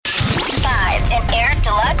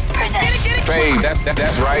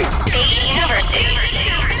That's right. Fade University.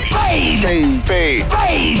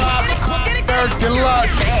 Fade. Eric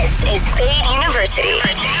Deluxe. This is Fade University.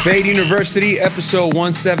 Fade University, episode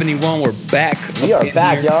 171. We're back. We are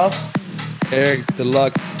back, y'all. Eric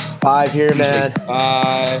Deluxe. 5 here, man.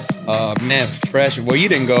 5. Man, fresh. Well, you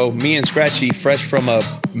didn't go. Me and Scratchy, fresh from a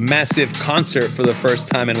massive concert for the first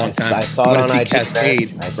time in a long time. I saw it on IG.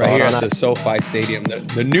 Cascade right here at the SoFi Stadium.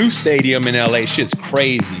 The new stadium in LA. Shit's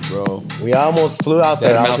crazy, bro. We almost flew out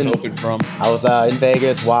there. I was in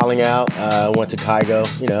Vegas, wilding out. Went to Kygo,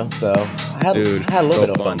 so I had a little bit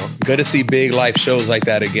of fun. Good to see big live shows like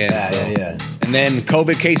that again. Yeah. And then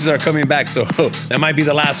COVID cases are coming back, so that might be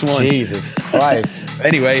the last one. Jesus Christ.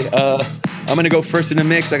 Anyway, I'm gonna go first in the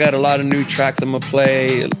mix. I got a lot of new tracks I'm gonna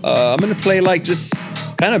play. I'm gonna play like just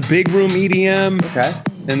kind of big room EDM. Okay.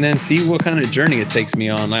 And then see what kind of journey it takes me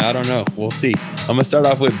on. I don't know. We'll see. I'm gonna start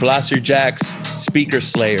off with Blaster Jack's Speaker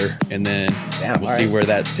Slayer, and then we'll see where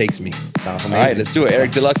that takes me. Sounds amazing. All right, let's do it.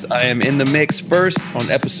 Eric Deluxe. I am in the mix first on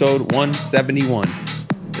episode 171.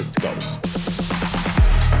 Let's go.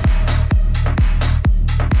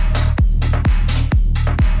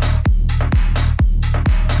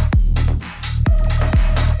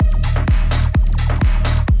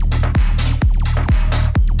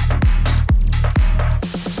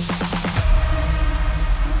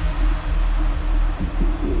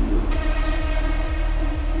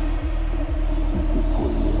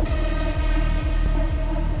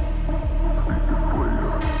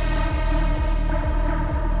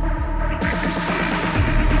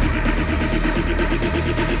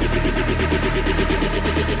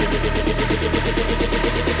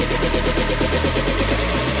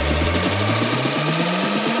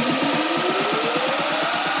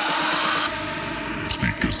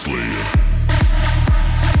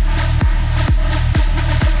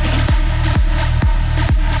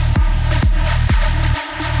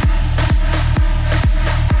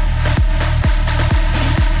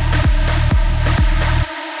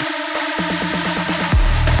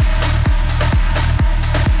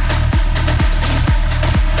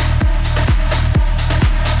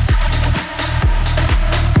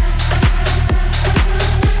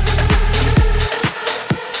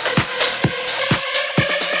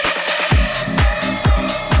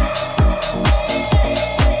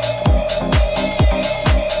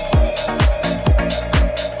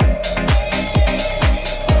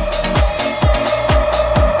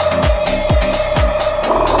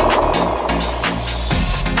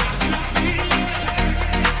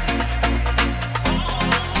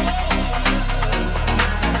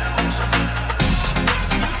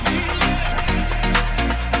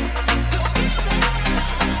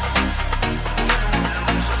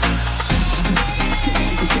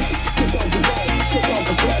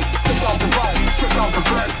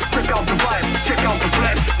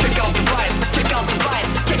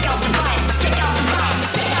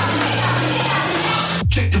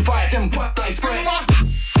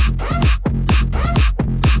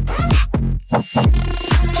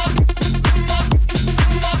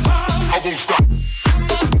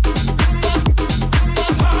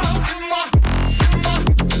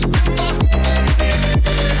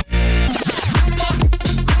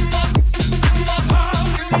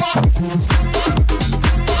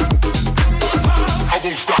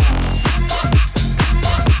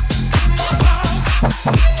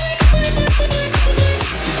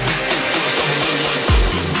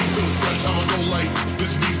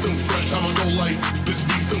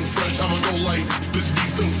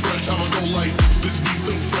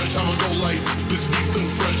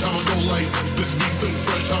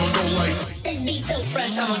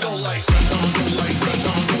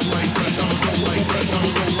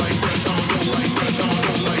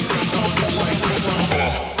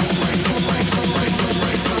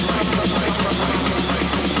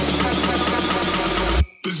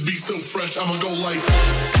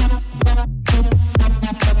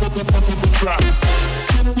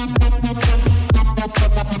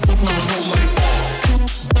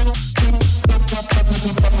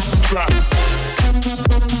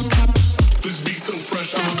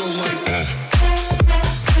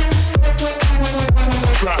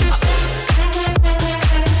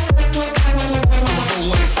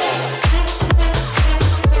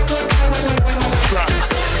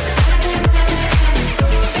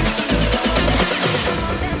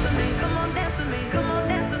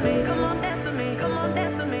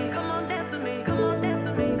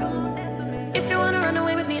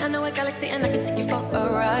 galaxy and I can take you for a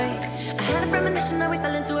ride. I had a premonition that we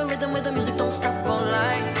fell into a rhythm where the music don't stop for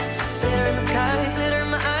life. Glitter in the sky, glitter in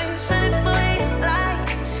my eyes, shining just the way you like.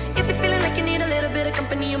 If you're feeling like you need a little bit of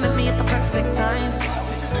company, you met me at the perfect time.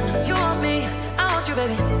 you,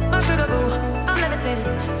 baby, my sugar boo. I'm levitating,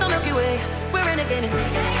 the Milky Way, we're renegading.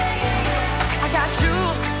 I got you,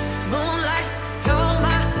 moonlight, you're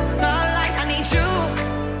my starlight. I need you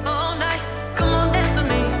all night. Come on, dance with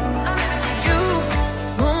me. You,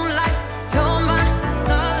 moonlight, you're my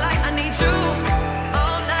starlight. I need you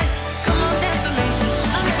all night. Come on, dance with me.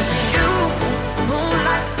 You,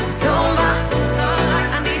 moonlight, you're my starlight.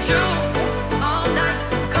 I need you all night.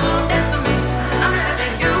 Come on, dance with me.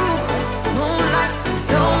 You, moonlight,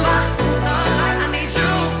 you're my starlight. I need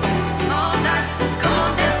you all night. Come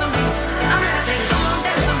on, dance with me. Come on,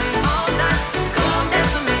 dance with me all night. Come on,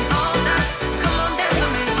 dance with me all night. Come on, dance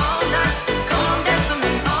with me all night. Come on, dance with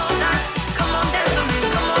me all night. Come on, dance with me.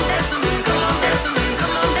 Come on, dance with me. Come on, dance with me.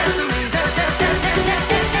 Come on, dance with me. Dance, dance, dance, dance, dance,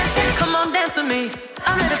 dance, dance, dance. Come on, dance with me.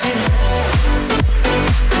 I'm levitating.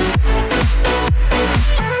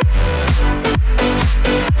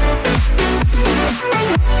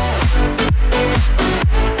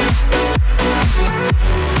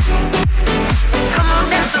 Come on,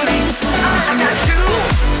 dance with me. I got you,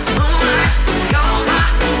 moonlight, you're my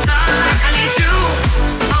starlight. I need you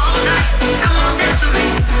all night. Come on, dance with me.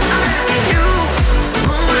 You,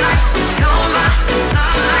 moonlight, you're my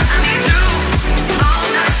starlight. I need you all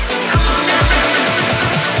night. Come on, dance with me.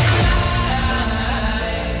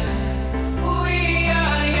 We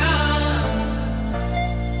are young,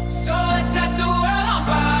 so let's set the world on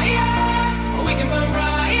fire. We can burn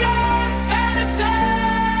brighter than the sun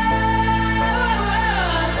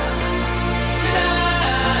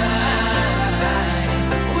tonight.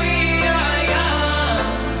 We are young,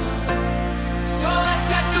 so let's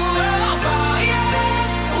set the world on fire.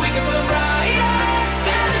 We can burn brighter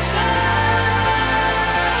than the sun.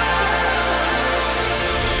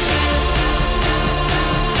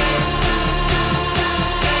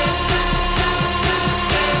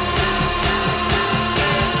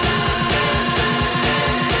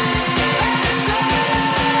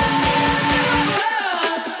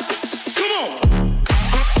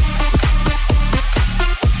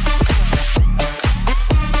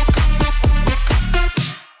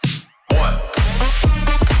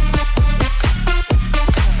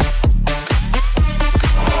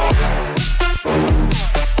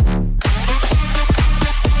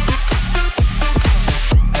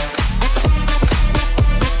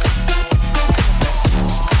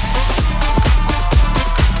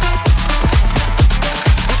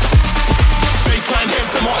 Baseline hits,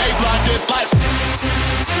 some more A-block, this life.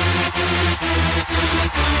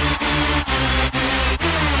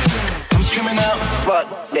 I'm screaming out, fuck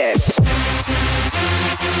that.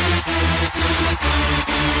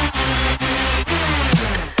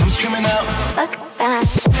 I'm screaming out, Fuck that.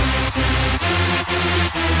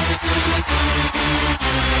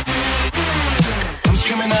 I'm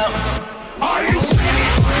screaming out. Are you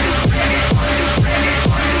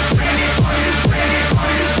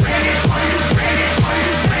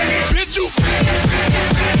bitch, you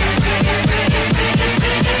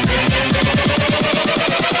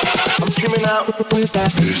I'm screaming out with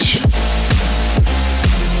that bitch.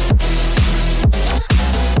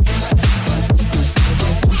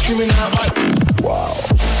 I'm screaming out like, wow,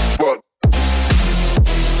 fuck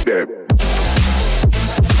that.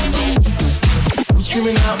 I'm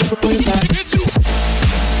screaming out with that bitch. You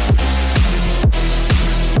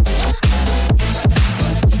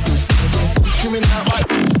I'm screaming out like,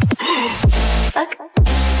 Fuck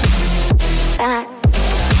that.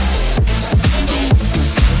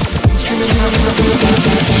 I'm screaming out with that.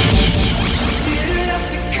 Didn't have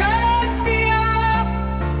to cut me off,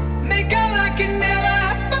 make out like it never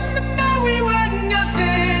happened, but now we were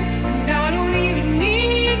nothing. And I don't even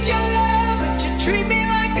need your love, but you treat me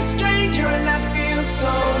like a stranger, and that feels so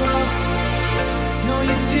rough. No,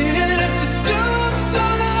 you didn't have to stoop so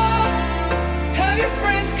low. Have your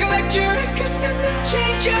friends collect your records and then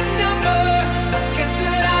change your number. I guess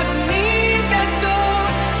that I don't need that though.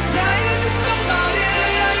 Now you're just somebody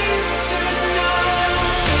I used to know.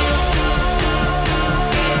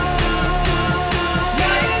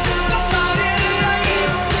 Now you're just somebody I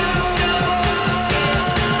used to know.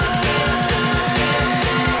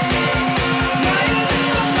 Now you're just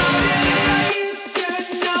somebody I used to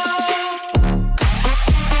know.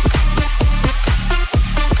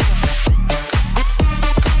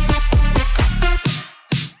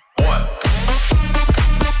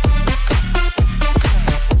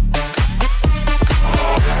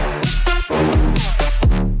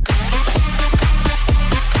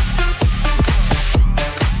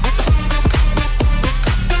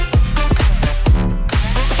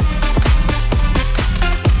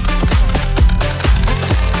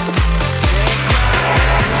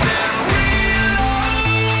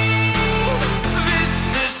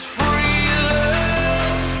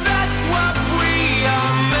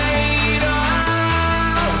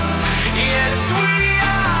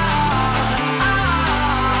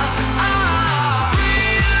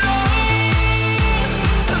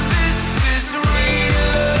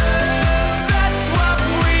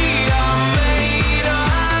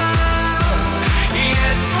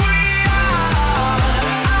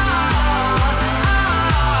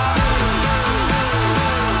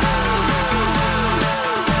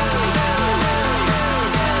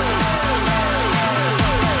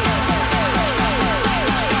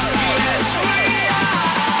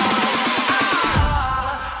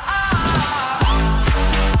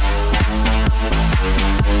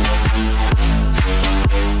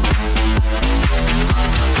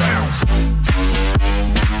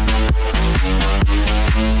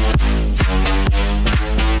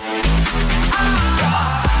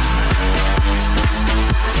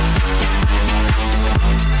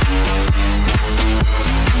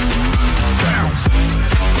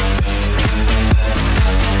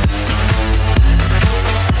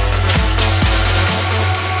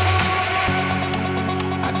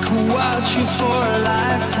 about you for a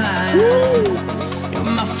lifetime. You're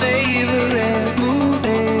my favorite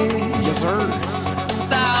movie. Yes, sir.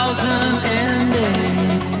 1,000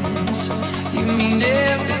 endings. You mean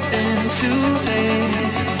everything to me.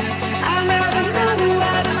 I never know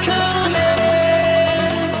what's coming.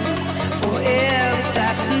 Forever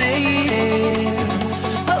fascinated.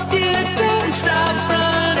 Hope you don't stop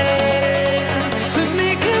running to me,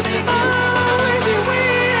 'cause I'll always be waiting.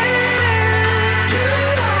 You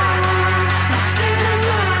are my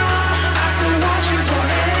cinema. I could watch you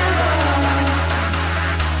forever.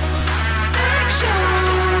 Action,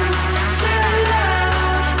 thriller.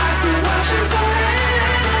 I could watch you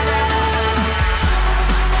forever.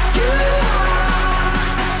 You are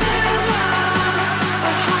my cinema,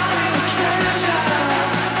 a Hollywood treasure.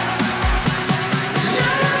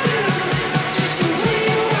 Love you just the way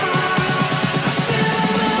you are. My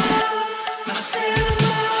cinema, my cinema.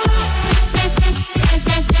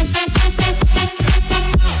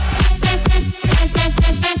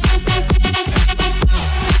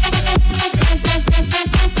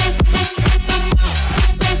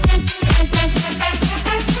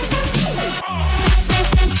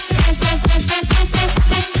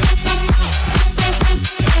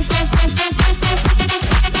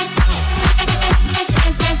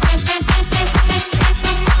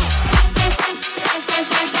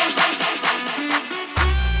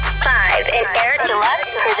 5 and Eric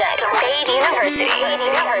Deluxe present Fade University.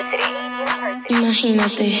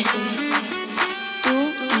 Imagínate, tú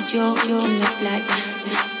y yo en la playa,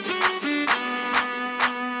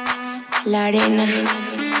 la arena,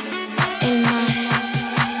 el mar,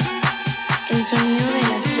 el sonido de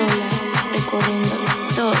las olas recorriendo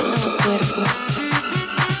todo tu cuerpo.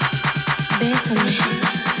 Bésame,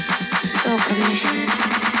 tócame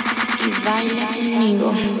y baila conmigo.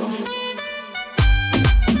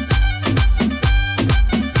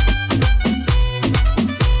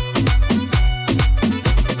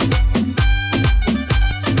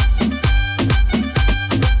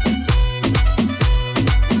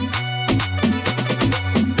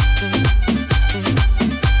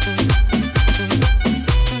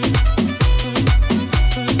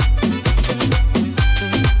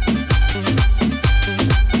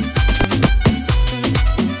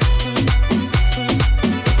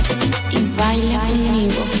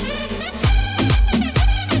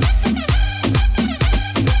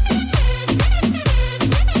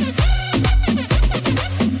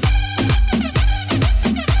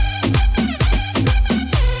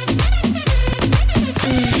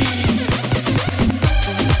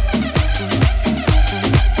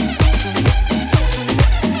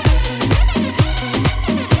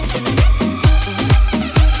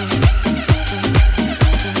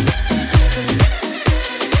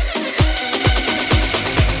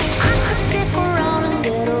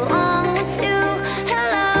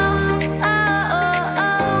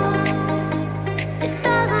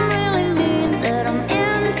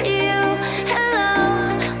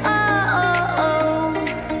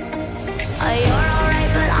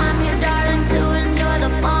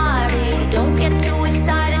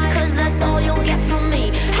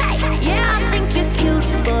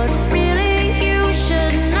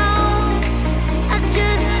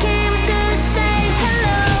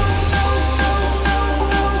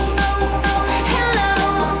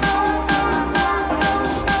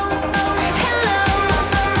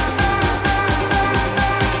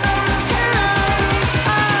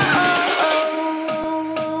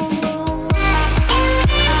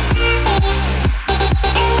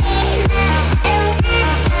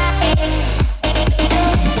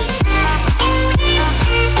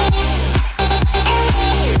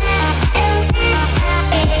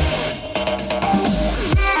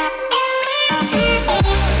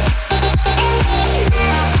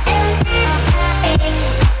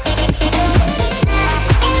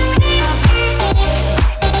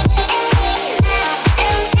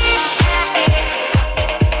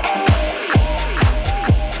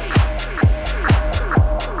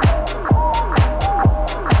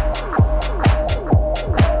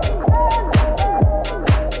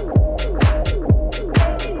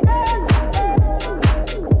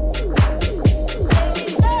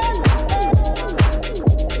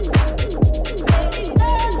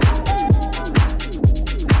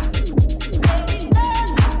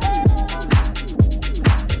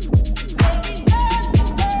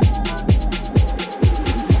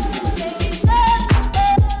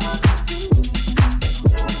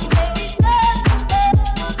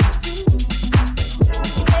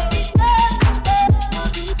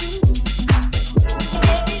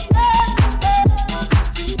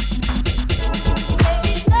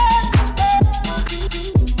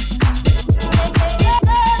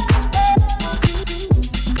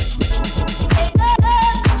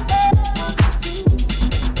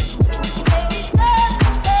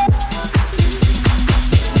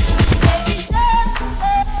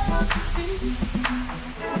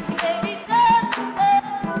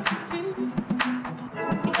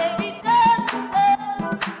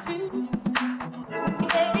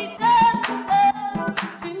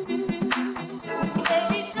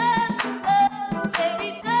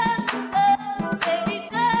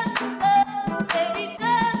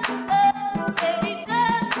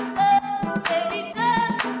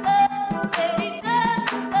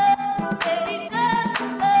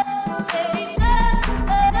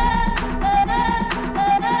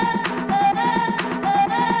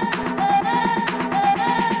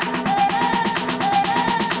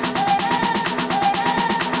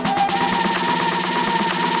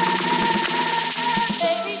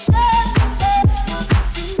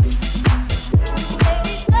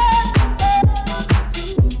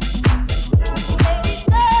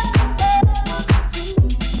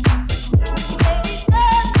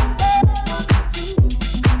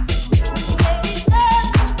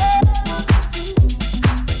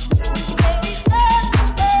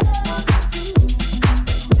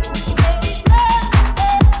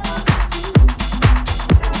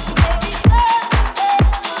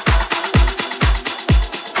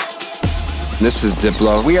 This is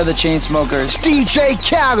Diplo. We are the Chainsmokers. DJ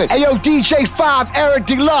Khaled. Hey, yo, DJ 5, Eric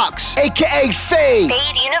Deluxe, a.k.a. Fade.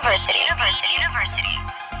 Fade University.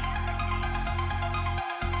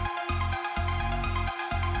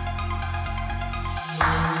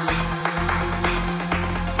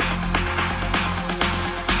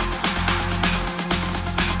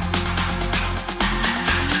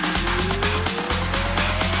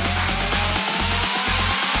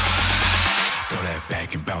 Throw that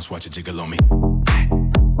back and bounce, watch it jiggle on me.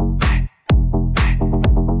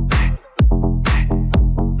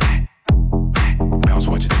 Bounce,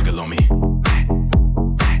 watch it jiggle on me.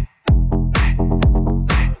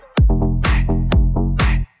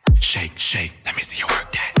 Shake, shake, let me see you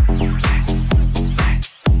work that.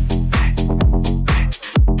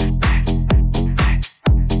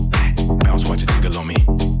 Bounce, watch it jiggle on me.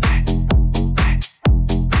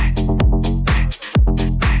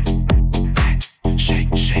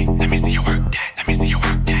 Shake, shake, let me see you work that. Let me see you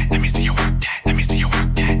work that. Let me see you work that. Let me see you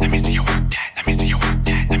work that. Let me see you work that. Let me see you work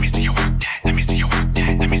that. Let me see you work that. Let me see you work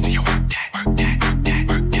that. Let me see you work that. Work that,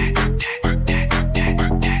 work that, work that, work that, work that,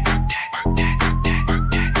 work that, work that, work that, work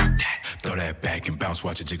that, work that. Throw that back and bounce,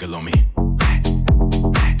 watch it jiggle on me.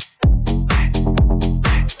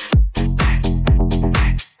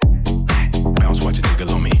 Bounce, watch it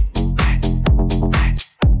jiggle on me.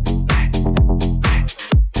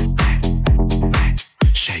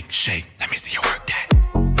 Shake, shake, let me see you work that.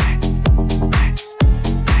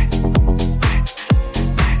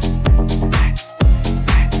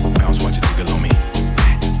 Bounce, watch it jiggle on me.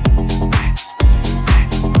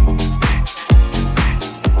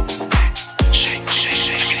 Shake, shake,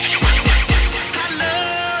 shake, let me see you work that.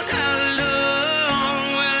 How long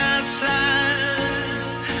will I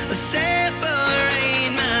slide?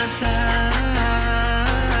 Separate my side.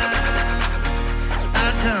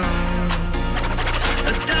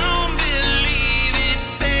 I don't believe it's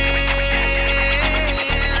bad.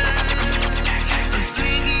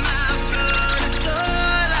 Sleep my blood, it's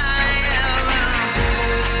all I ever.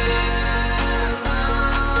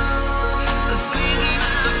 Sleep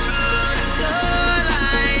my blood, it's all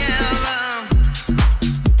I ever.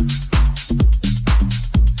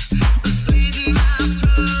 Sleep my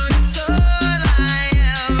blood, it's all I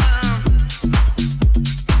ever.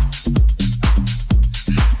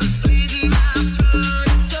 Sleep my blood,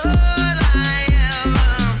 it's all I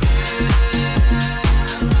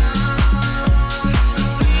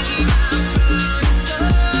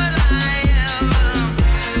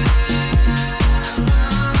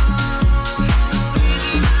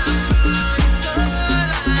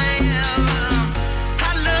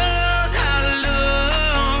How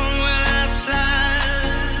long will I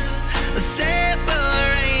slide?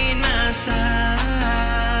 Separate my side.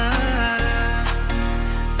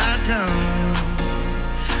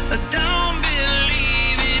 I don't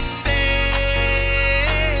believe it's bad.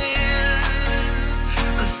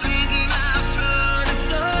 Sleep my blood,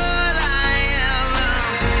 it's all I ever.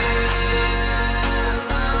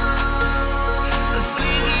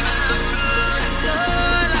 Sleep my blood, it's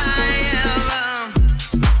all I ever.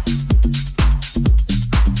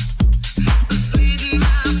 Sleep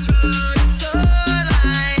my blood, it's all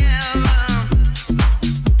I ever.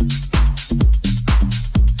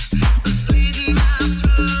 Sleep my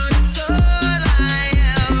blood, it's all I ever.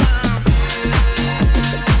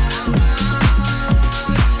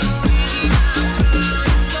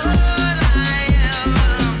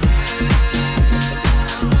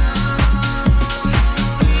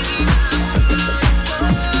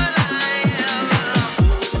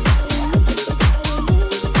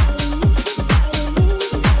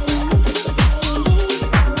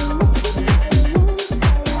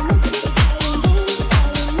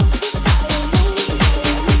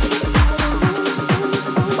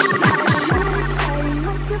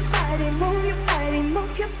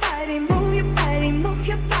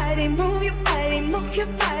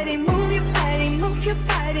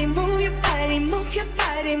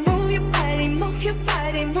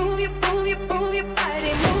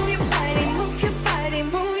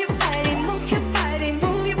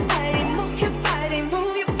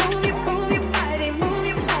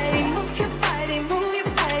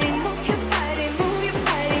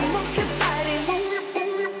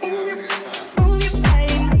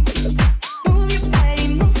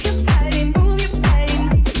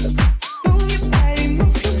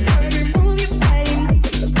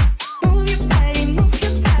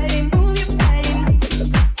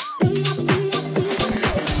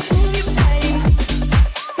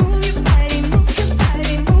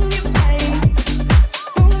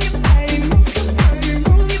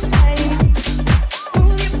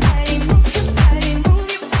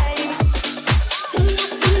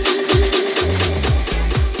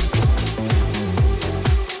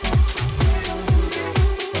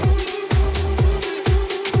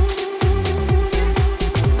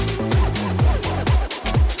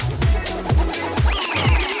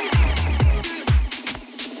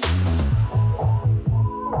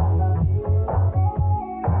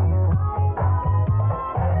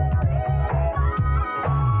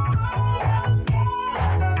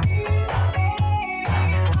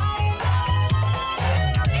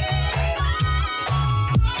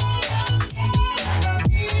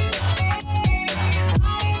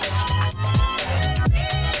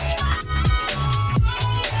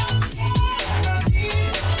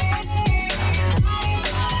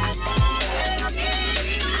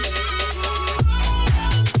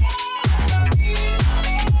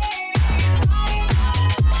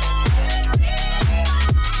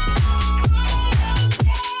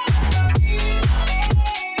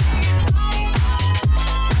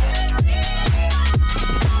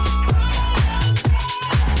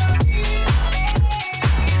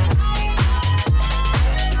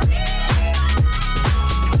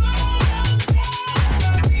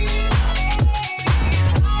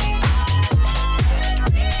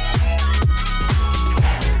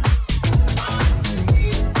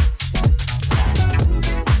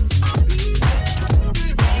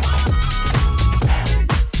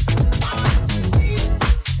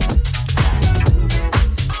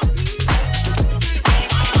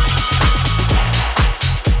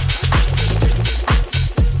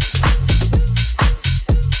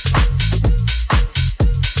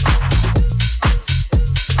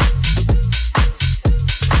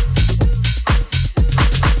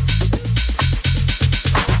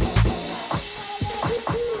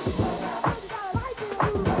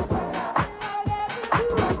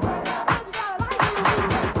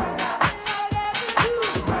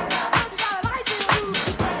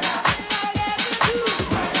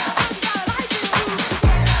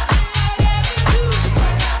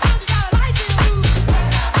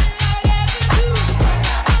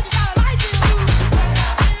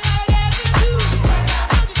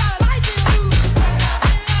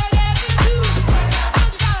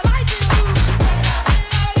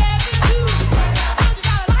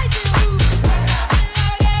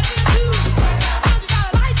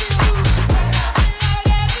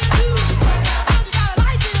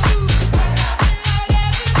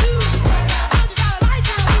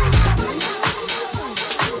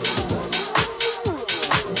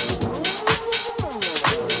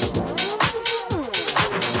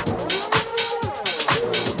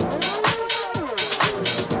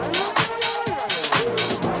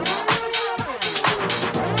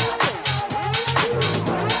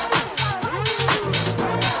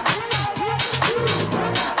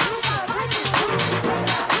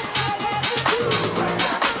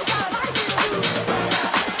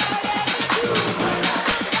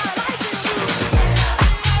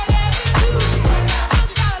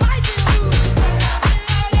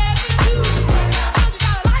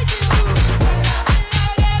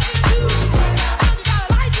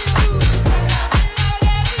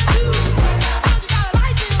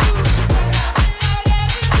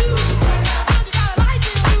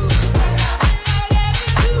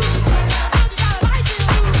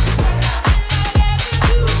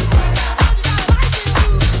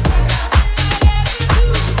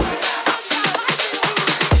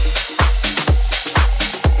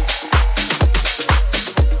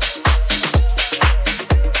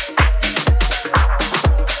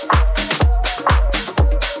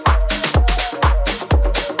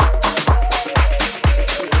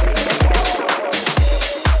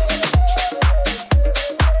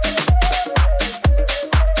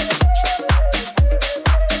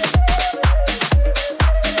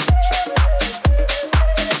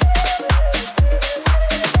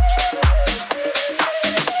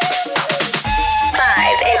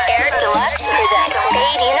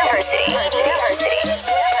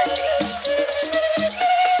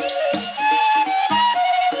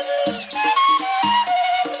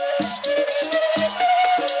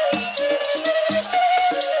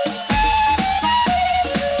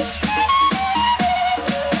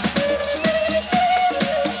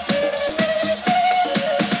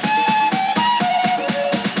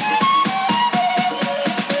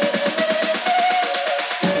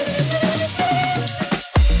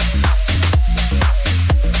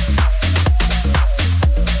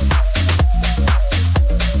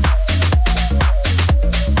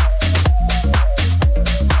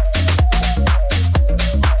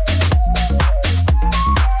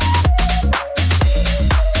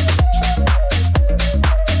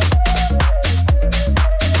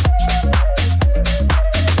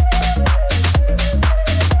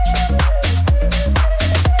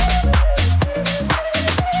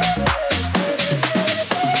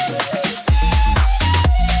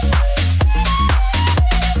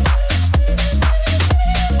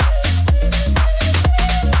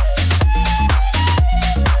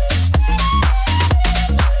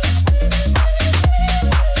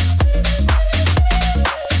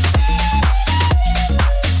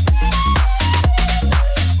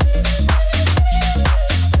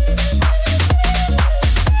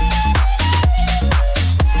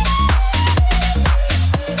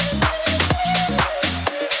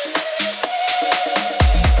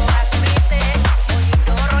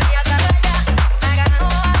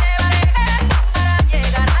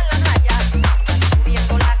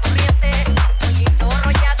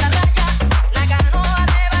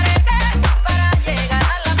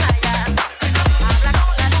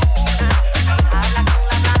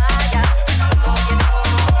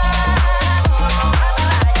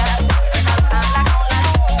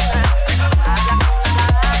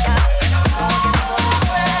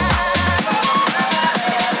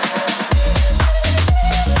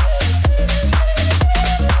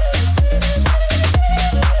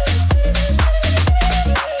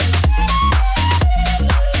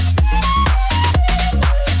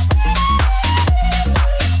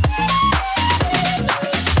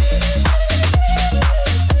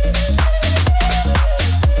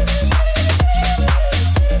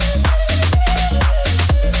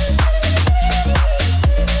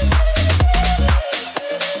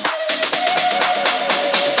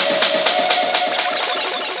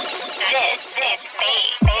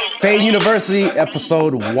 Fade University,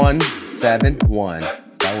 episode 171.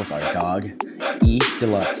 That was our dog, E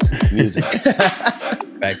Deluxe music.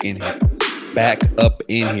 Back in here. Back up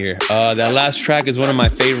in here. That last track is one of my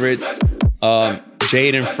favorites.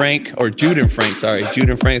 Jude and Frank, sorry.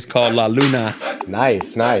 Jude and Frank's called La Luna.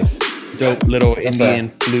 Nice. Dope little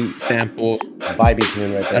Indian flute sample. Vibey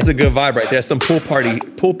tune right there. That's a good vibe right there. Some pool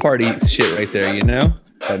party shit right there, you know?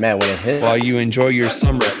 But man, when it hits, while you enjoy your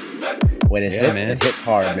summer. When it hits, it hits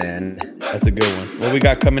hard, man. That's a good one. What we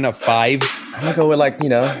got coming up? 5? I'm gonna go with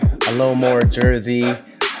a little more Jersey,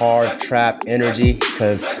 hard trap energy,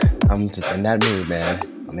 because I'm just in that mood, man.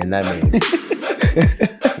 I'm in that mood.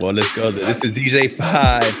 Well, let's go. This is DJ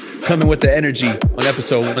 5 coming with the energy on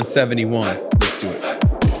episode 171. Let's do it.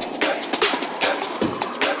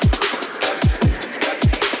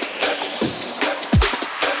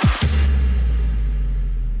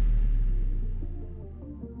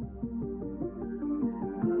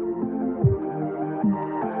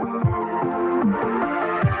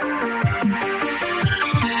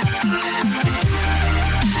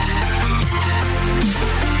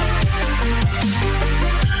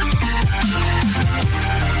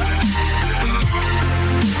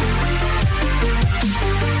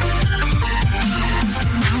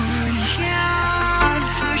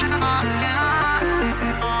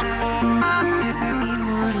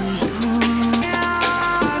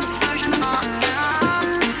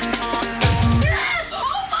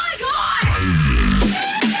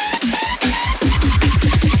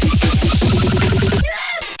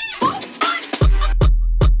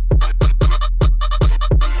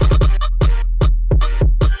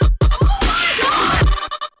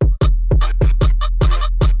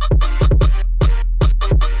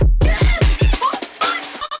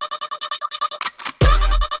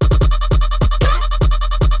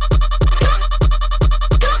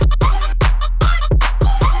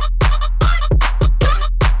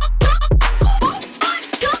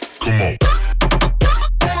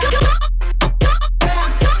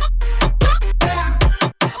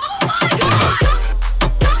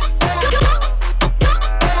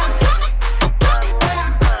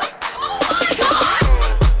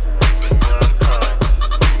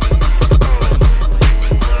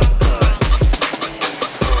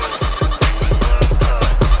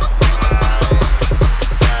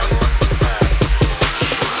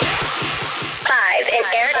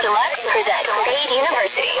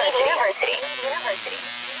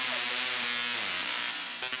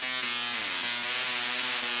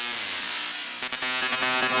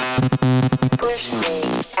 Push me,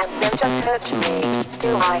 and then just hurt me,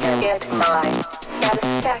 till I get my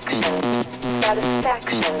satisfaction,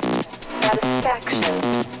 satisfaction,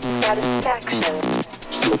 satisfaction, satisfaction,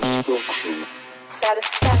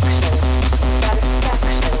 satisfaction, satisfaction,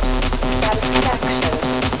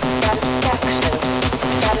 satisfaction,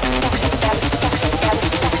 satisfaction, satisfaction,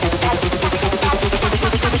 satisfaction,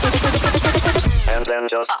 and then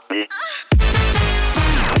just be.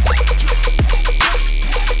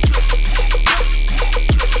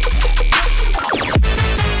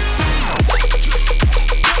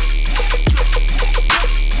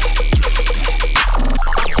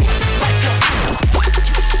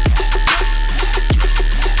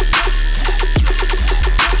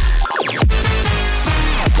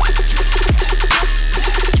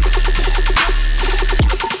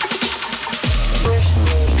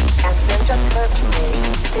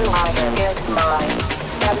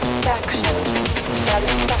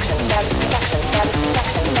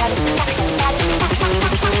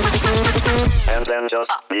 And then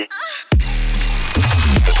just be.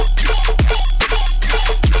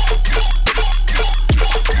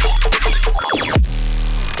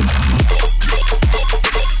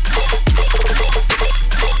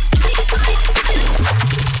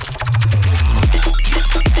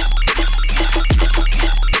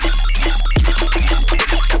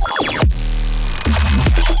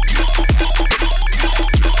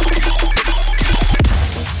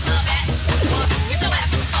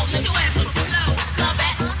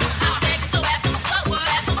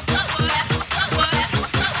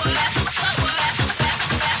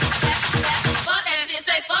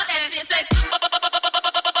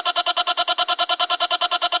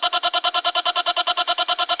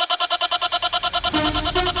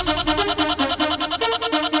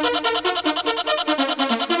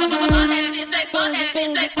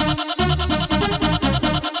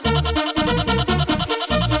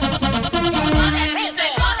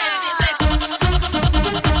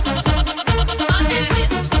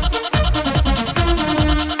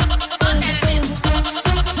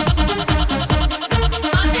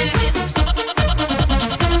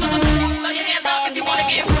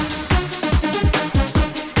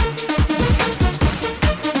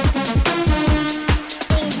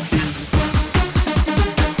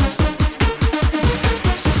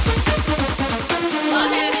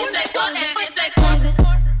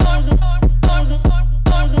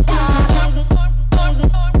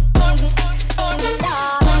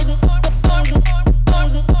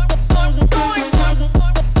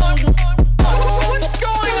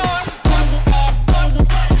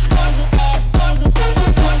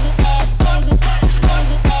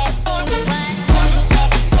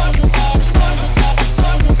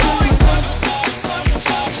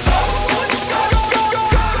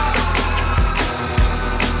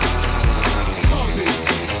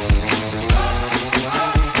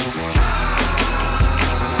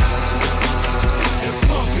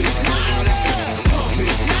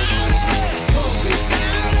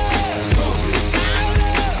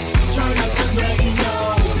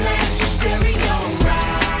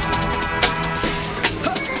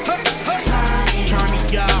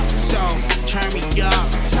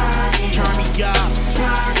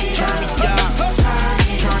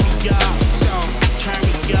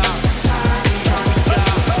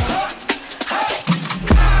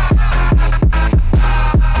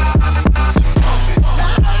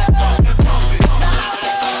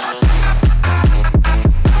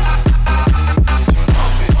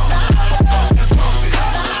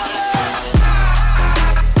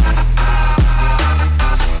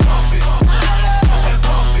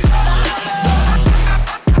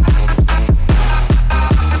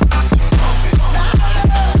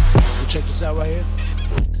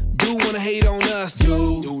 wanna hate on us?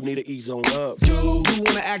 Dude need to ease on up. Dude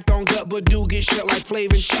wanna act on gut, but dude get shut like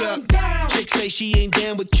Flavor and Chuck. Chick say she ain't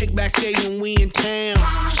down with chick backstage when we in town.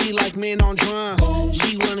 She like men on drums.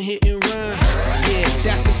 She wanna hit and run. Yeah,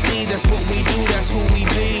 that's the speed, that's what we do, that's who we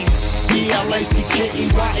be.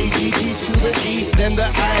 B-L-A-C-K-E-Y-A-D-D to the E, then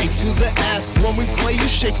the I to the S. When we play, you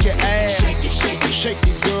shake your ass. Shake it, shake it, shake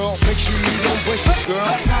it, girl. Make sure you don't break it, girl.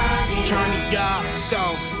 Turn it up,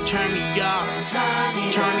 so turn it up. Turn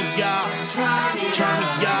it up, turn it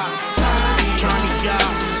up. Turn it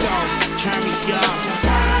up, so turn it up.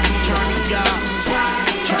 Turn it up,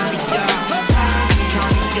 turn it up.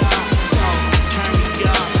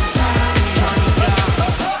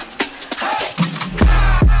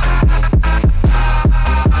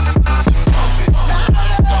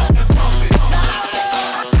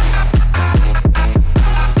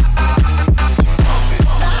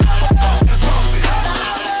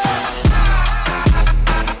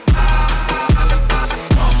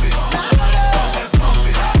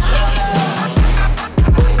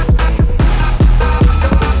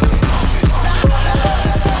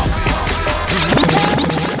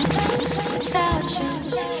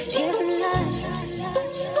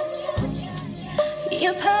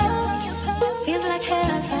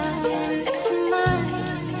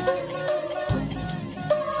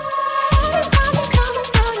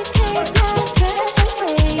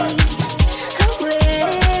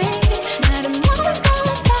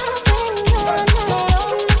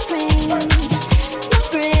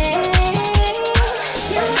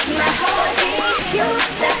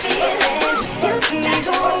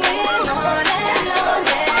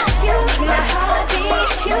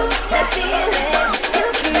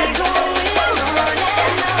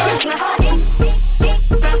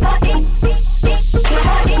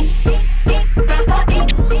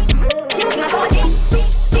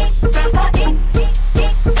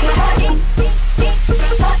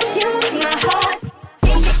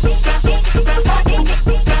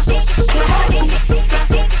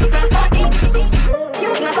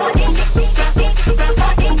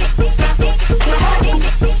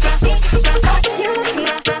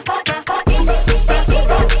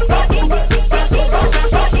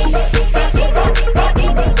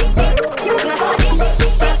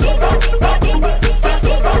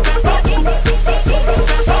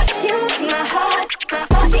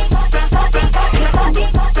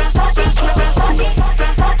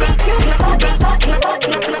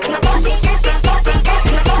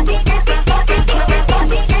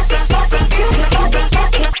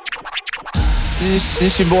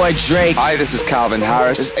 This your boy Drake. Hi, this is Calvin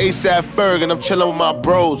Harris. It's ASAP Ferg, and I'm chilling with my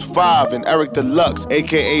bros, Five and Eric Deluxe,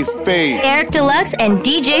 aka Fade. Eric Deluxe and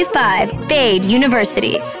DJ 5, Fade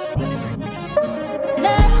University.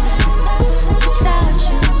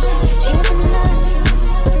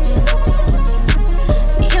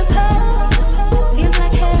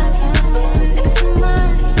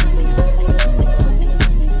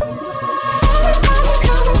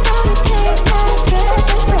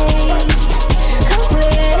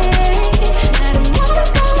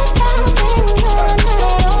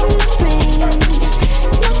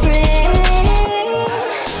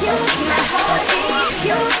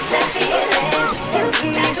 You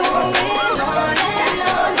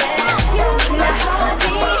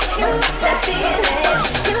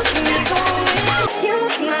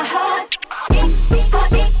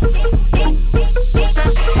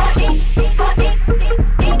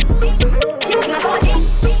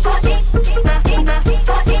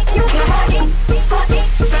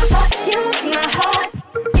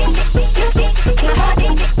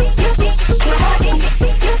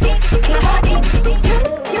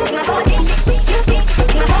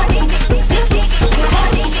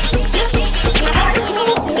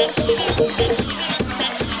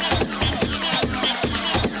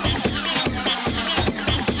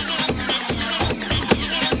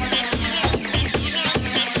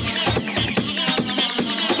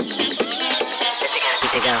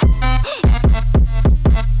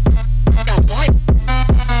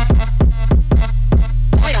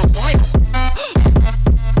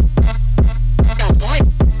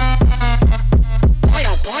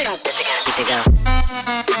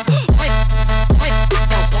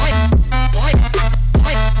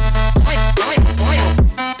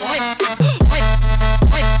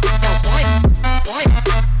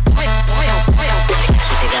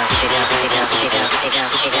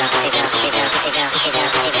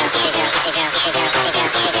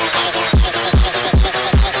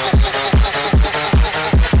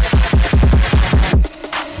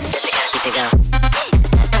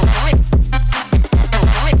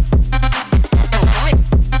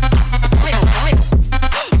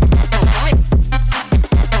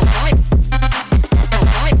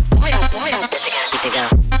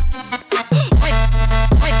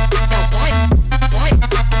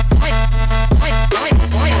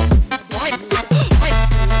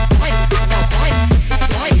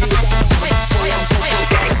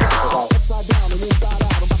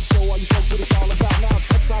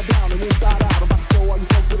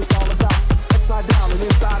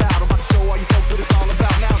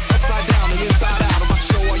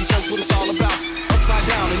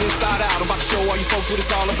folks what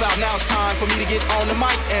it's all about. Now it's time for me to get on the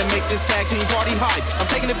mic and make this tag team party hype. I'm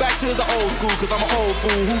taking it back to the old school, cause I'm an old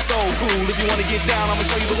fool who's so cool. If you wanna get down, I'ma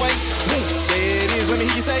show you the way. There it is, let me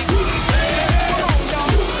hear you say. Come on,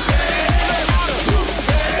 y'all.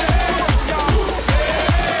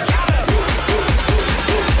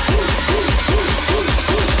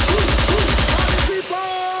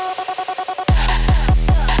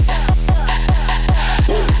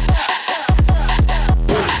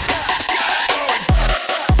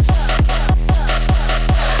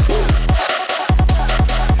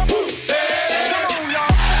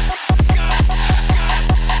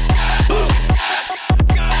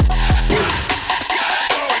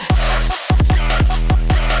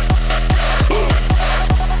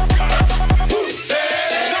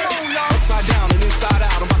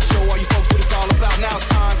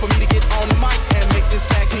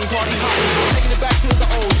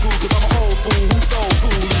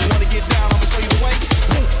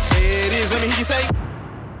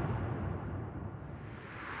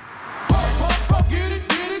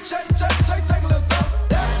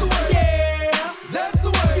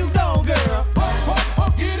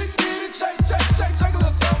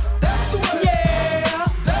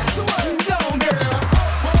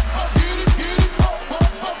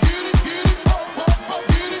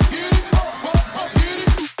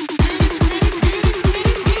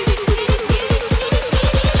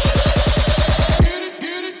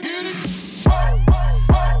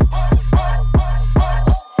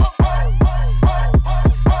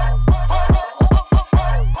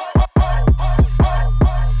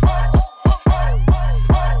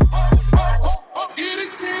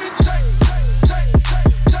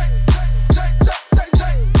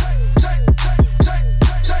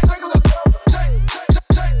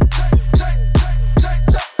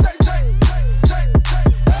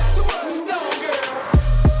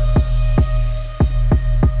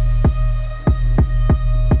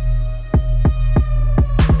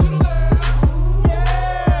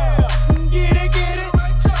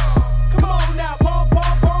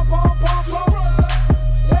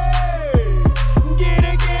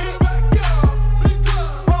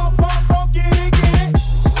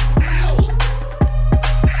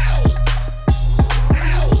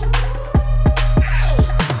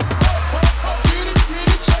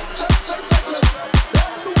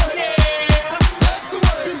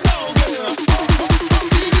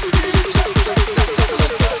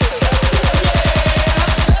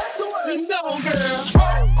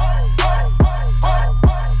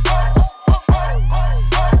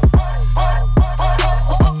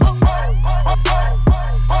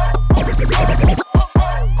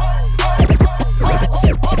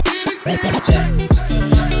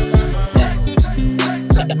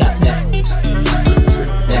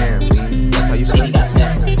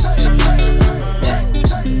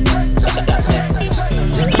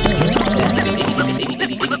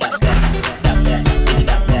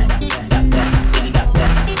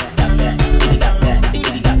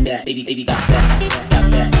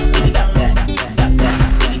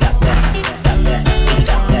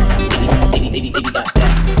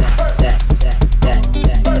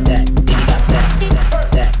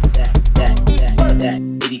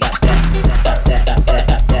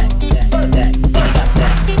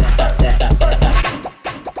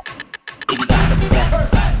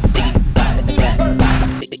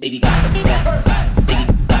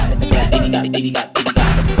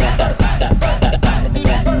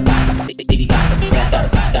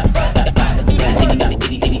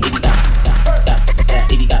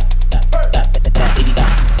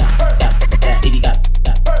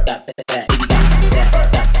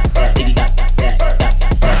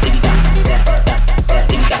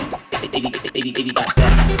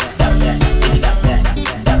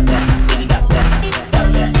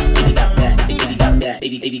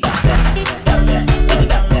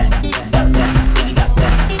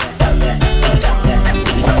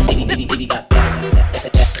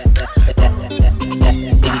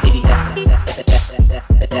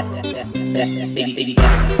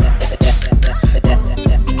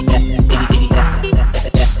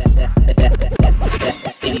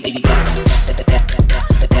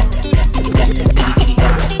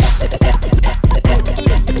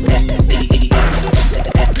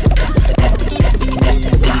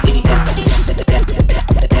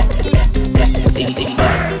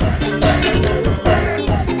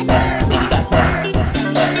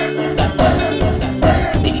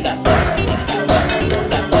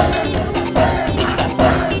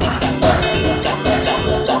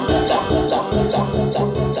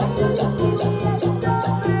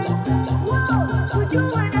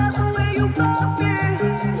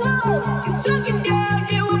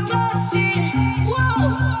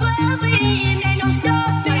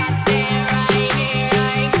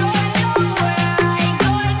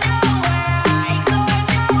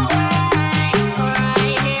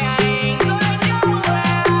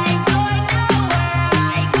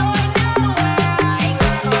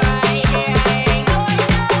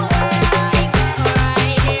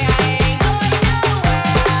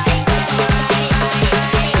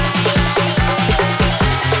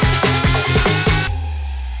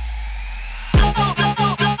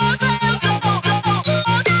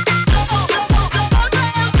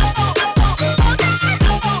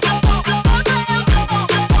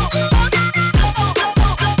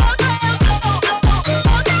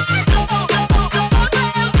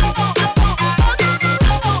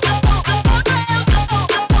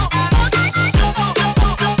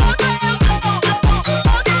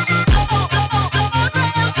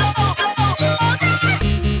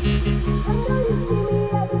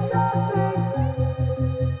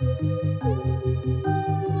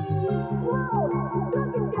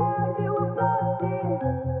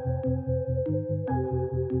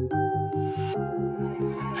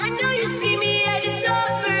 I know you see me at the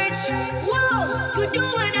top, bitch. Whoa, you do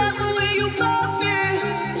it up where you pop it.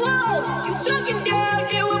 Whoa, you talking down,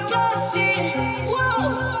 it will pop shit.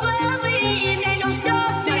 Whoa, forever eating, ain't no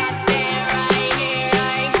stopping. I'm staying right here,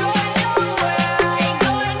 I ain't going nowhere. I ain't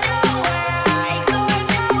going nowhere. I ain't going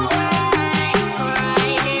nowhere.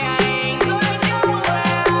 Right here, I ain't going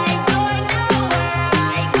nowhere. I ain't going nowhere.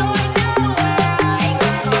 I ain't going nowhere. I ain't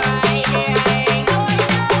going right here, I ain't going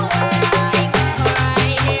nowhere. I ain't going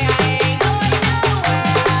right here, I ain't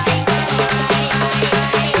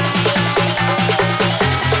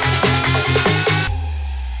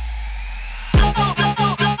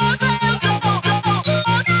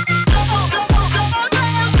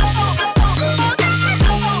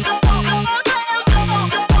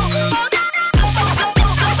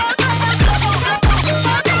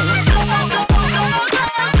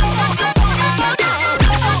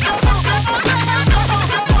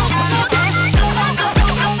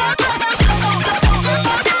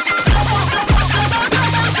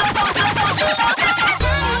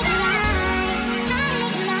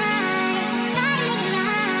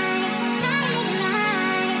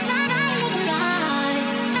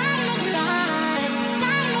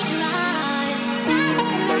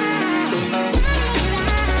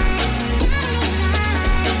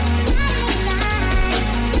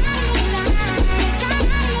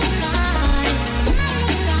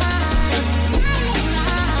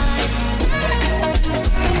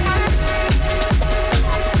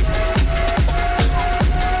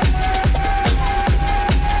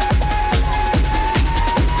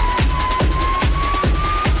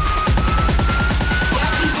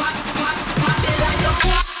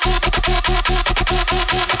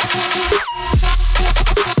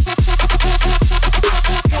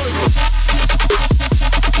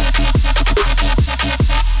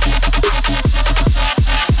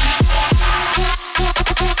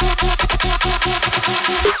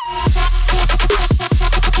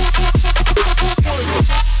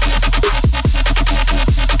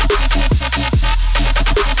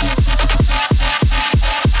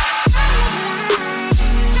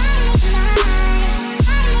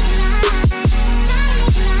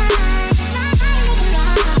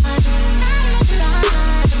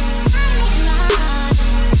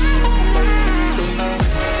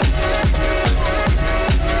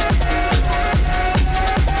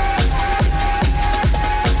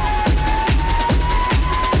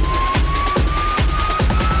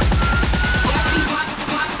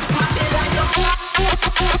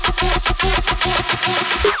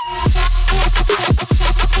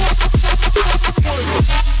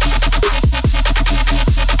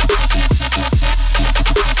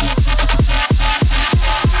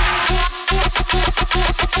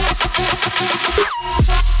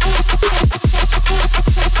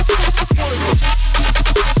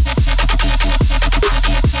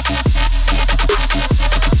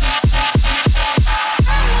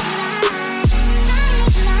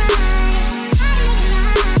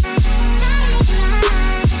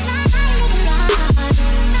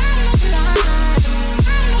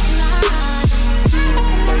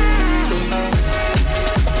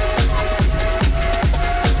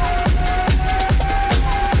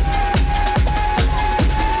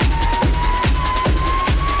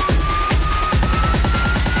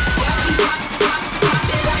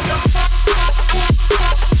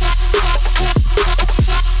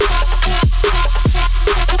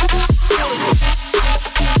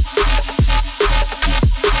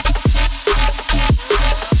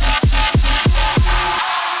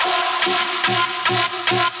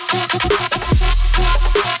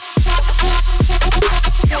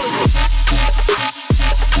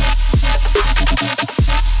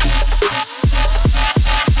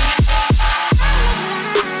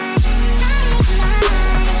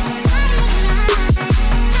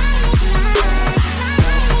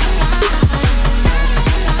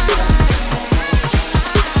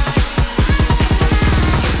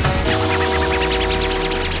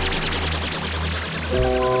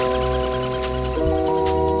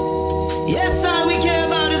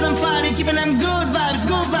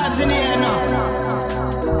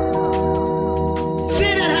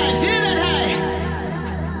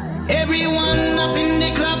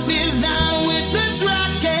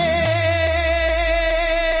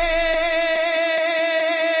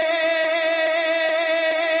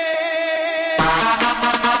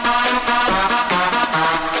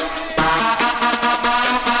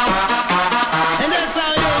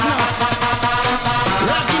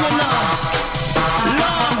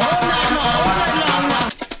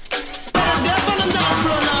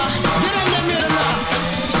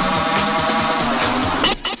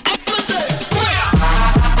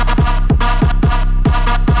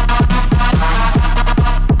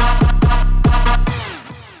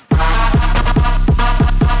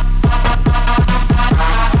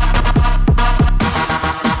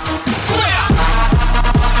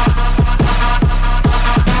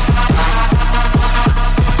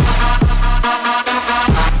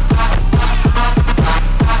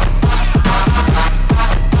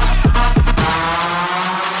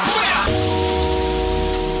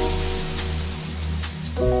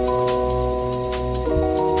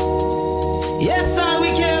Yes, all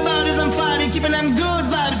we care about is I'm party, keeping them good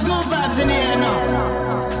vibes in the air now.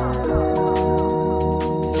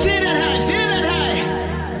 Feel that high.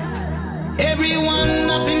 Everyone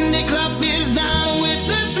up in the club is down with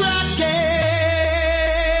this rocket.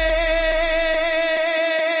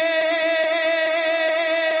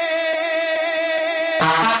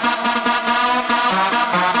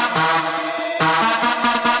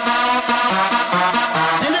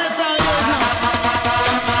 And that's how it is now.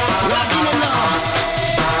 Rocking it now.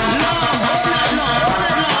 Long, all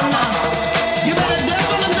night long now. You better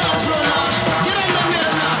dance on the dance floor now. Get in the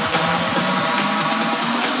middle now.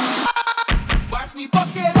 Watch me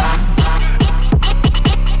fuck it up.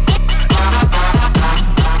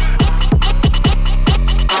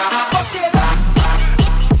 Fuck it up.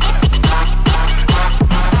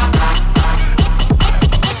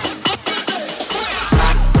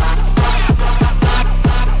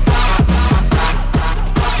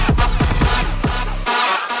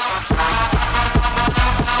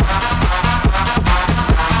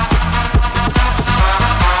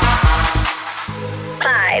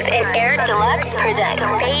 5 and Eric Deluxe present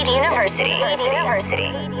Fade University.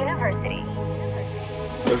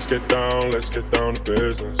 Let's get down to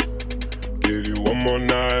business. Give you one more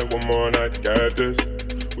night to get this.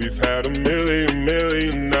 We've had a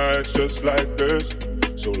million nights just like this.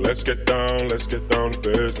 So let's get down to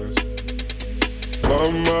business.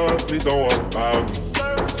 Mama, please don't worry about me.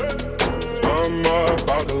 I'm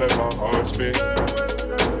about to let my heart speak.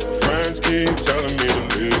 Friends keep telling me to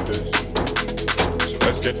leave this. So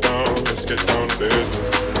let's get down to business.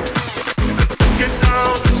 Let's get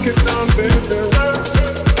down to business.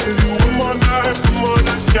 Give you one more night,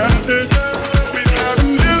 got this. We've had a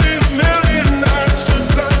million nights just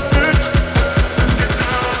like this. Let's get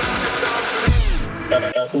down.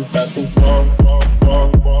 That is wrong.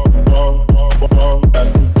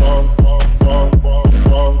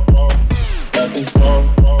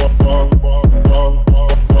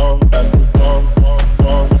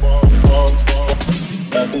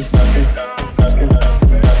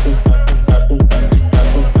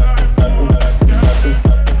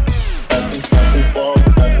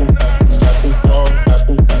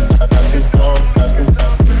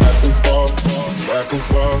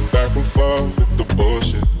 Back and forth with the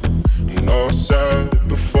bullshit. I know I said it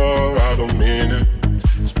before, I don't mean it.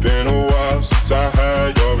 It's been a while since I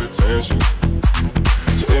had your attention,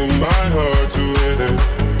 so it might hurt to hit it.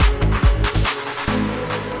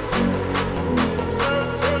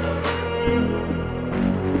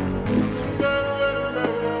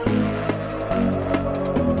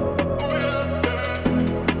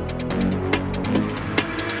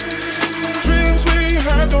 Dreams we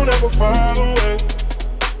had don't ever fall away.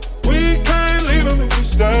 We can't leave them if we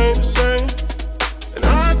stay the same. And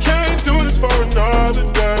I can't do this for another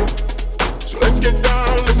day. So let's get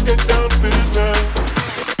down to business.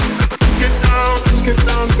 Let's get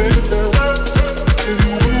down to business. Give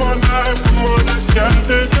you one more night, got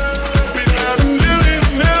this. We've had a million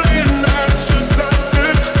nights just like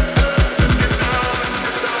this. Let's get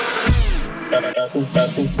down. That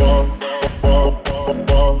is wrong.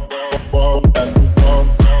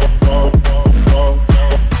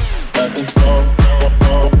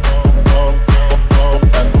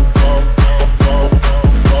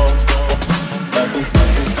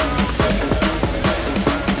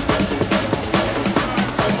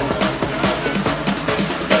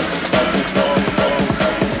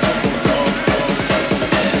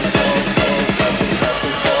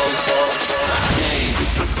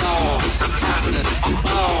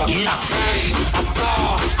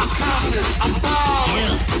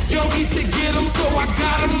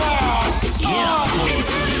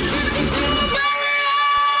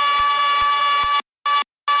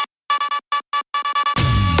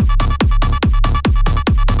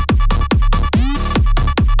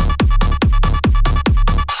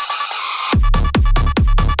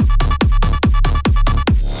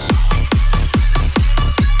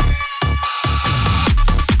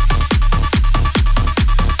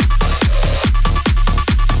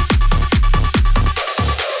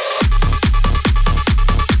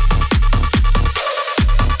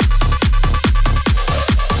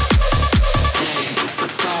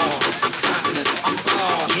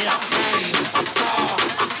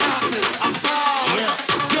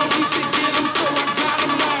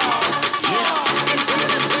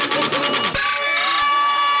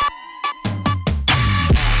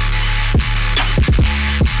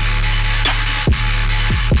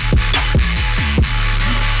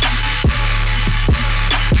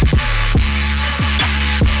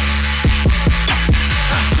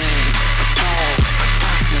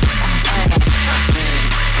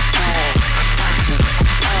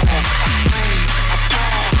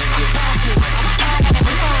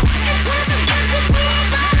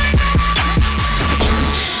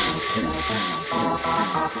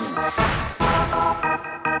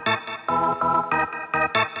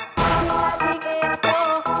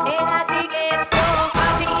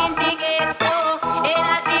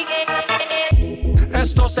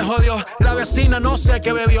 La vecina no sé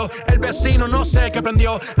qué bebió, el vecino no sé qué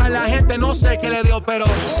prendió, a la gente no sé qué le dio, pero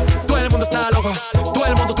todo el mundo está loco, todo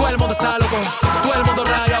el mundo está loco, todo el mundo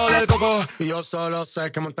rayado del coco. Y yo solo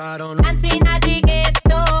sé que montaron.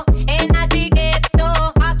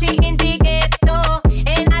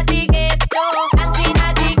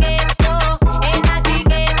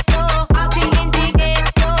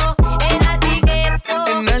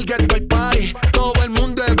 En el ghetto hay party, todo el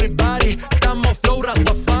mundo everybody, estamos flow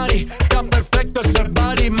Rastafari, está perfecto ese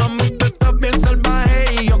body, mami tú estás bien salvaje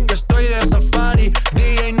y yo que estoy de safari,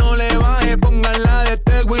 DJ no le baje, pónganla de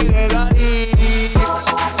Tego y de Daddy.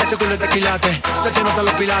 Este culo es tequilate, se te notan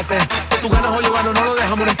los pilates, que tú ganas o yo gano, no lo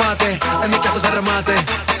dejamos en empate, en mi casa se remate.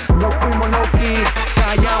 No fuimos no key,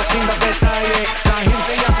 callados sin dar detalles, la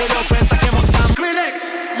gente ya se dio cuenta que montamos Skrillex,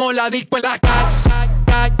 mola disco en la cara.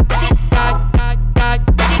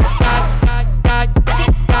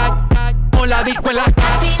 La disco en la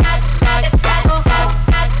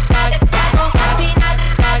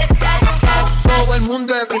todo el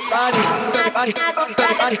mundo everybody, everybody,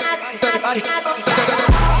 everybody, everybody,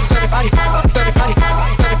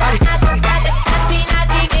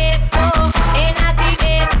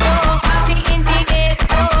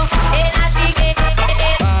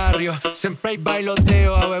 barrio, siempre hay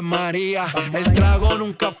bailoteo, Ave María. El trago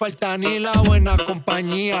nunca falta ni la buena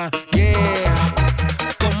compañía. Yeah.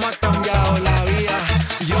 Cómo ha cambiado la vida.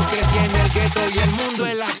 Yo crecí en el ghetto y el mundo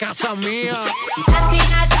es la casa mía.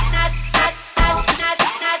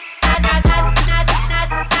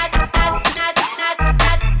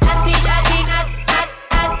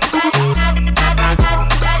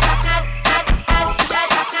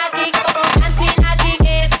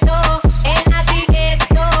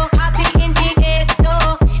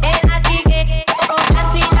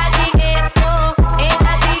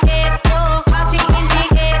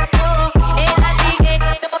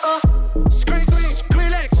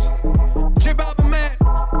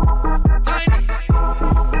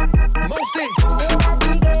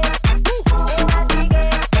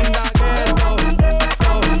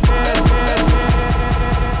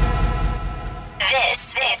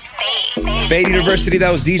 Fade University,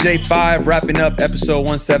 that was DJ 5 wrapping up episode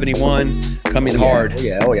 171. Coming hard.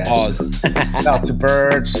 Oh yeah. Pause. Shout out to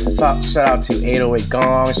Burge. Shout out to 808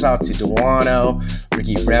 Gong. Shout out to Duano,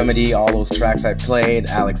 Ricky Remedy, all those tracks I played,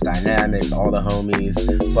 Alex Dynamics, all the homies.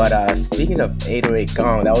 But speaking of 808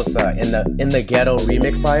 Gong, that was in the Ghetto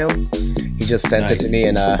remix by him. He just sent it to me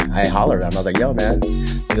and I hollered at him. I was like, yo man,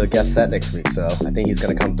 you'll guest set next week. So I think he's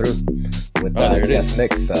gonna come through with guest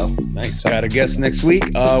mix. So nice. Got a guest next week.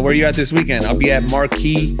 Where are you at this weekend? I'll be at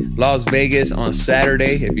Marquee, Las Vegas on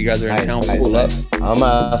Saturday. If you guys are in town, pull up.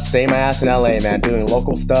 I'm staying my ass in LA, man, doing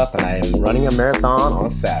local stuff, and I am running a marathon on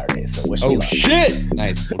Saturday. So wish me luck. Shit!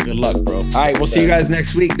 Nice. Well, good luck, bro. All right, we'll see you guys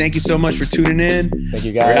next week. Thank you so much for tuning in. Thank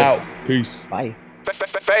you guys. We're out. Peace. Bye.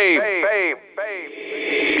 Fame.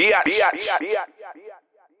 Yeah.